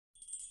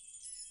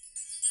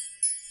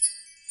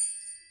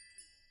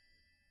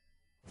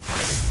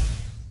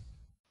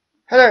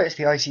Hello, it's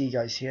the IT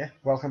guys here.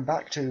 Welcome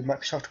back to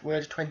Microsoft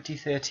Word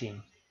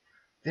 2013.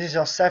 This is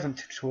our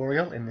 7th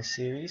tutorial in this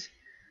series,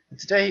 and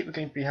today we're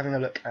going to be having a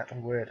look at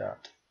word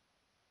art.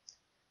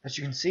 As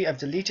you can see, I've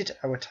deleted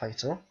our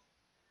title,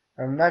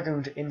 and I'm now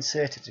going to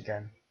insert it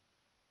again.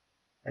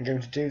 I'm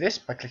going to do this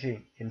by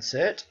clicking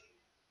Insert,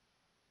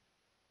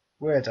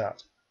 Word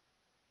Art,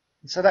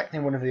 and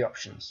selecting one of the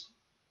options.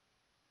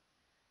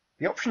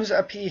 The options that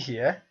appear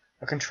here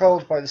are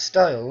controlled by the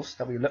styles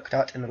that we looked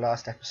at in the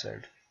last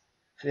episode.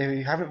 So if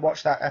you haven't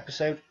watched that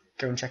episode,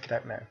 go and check it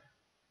out now.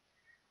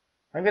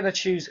 I'm going to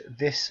choose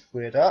this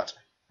word art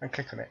and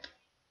click on it.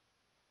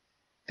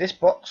 This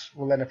box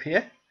will then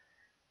appear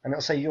and it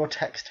will say your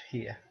text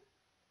here.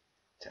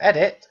 To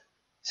edit,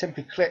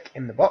 simply click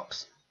in the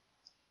box,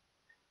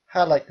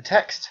 highlight the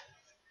text,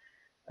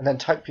 and then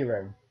type your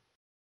own.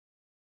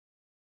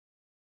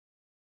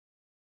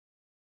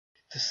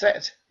 To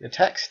set your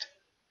text,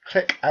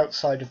 click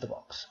outside of the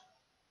box.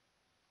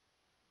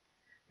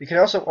 You can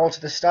also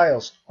alter the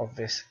styles of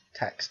this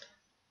text.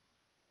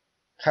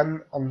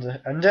 Come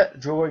under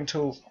Drawing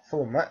Tool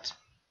Format,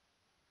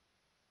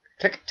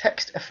 click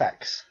Text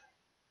Effects,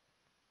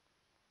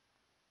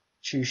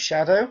 choose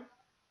Shadow,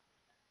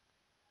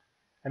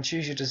 and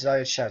choose your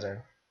desired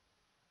shadow.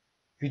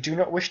 If you do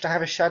not wish to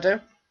have a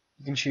shadow,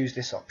 you can choose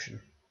this option.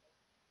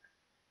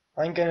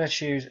 I'm going to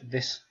choose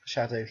this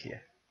shadow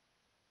here.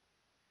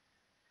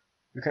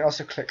 You can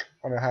also click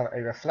on have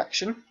a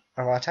reflection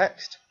of our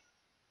text.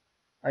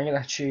 I'm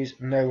going to choose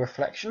no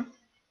reflection.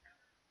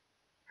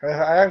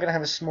 However, I am going to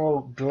have a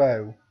small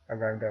glow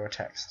around our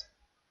text,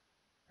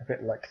 a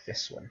bit like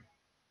this one.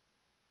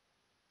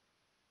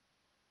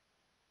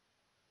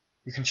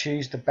 You can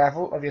choose the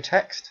bevel of your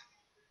text.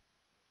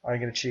 I'm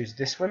going to choose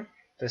this one.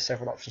 There's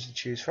several options to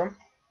choose from.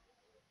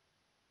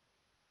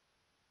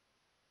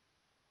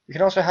 You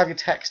can also have your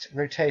text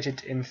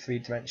rotated in 3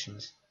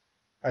 dimensions,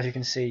 as you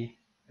can see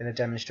in the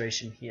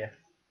demonstration here.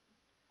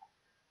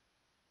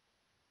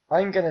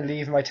 I'm going to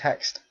leave my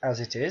text as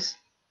it is.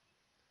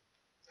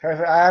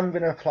 However, I am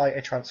going to apply a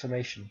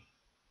transformation.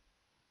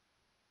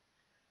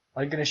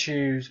 I'm going to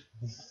choose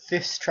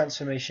this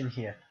transformation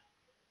here.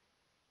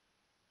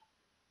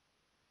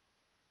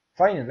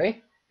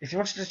 Finally, if you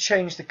wanted to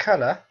change the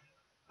colour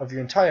of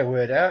your entire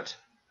word art,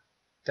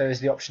 there is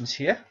the options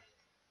here.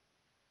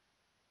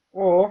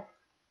 Or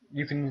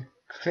you can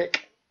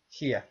click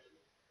here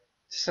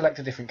to select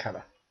a different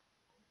colour.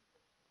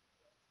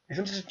 If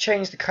you wanted to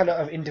change the colour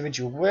of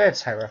individual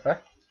words, however,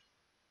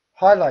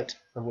 highlight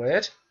the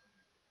word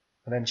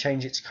and then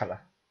change its colour.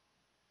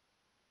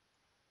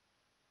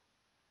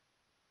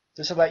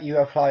 This will let you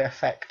apply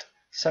effect,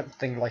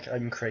 something like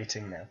I'm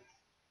creating now.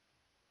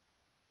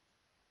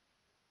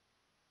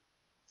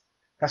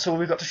 That's all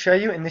we've got to show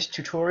you in this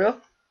tutorial.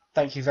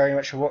 Thank you very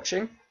much for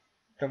watching.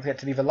 Don't forget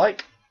to leave a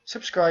like,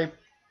 subscribe,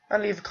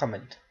 and leave a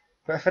comment.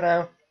 But for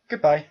now,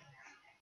 goodbye.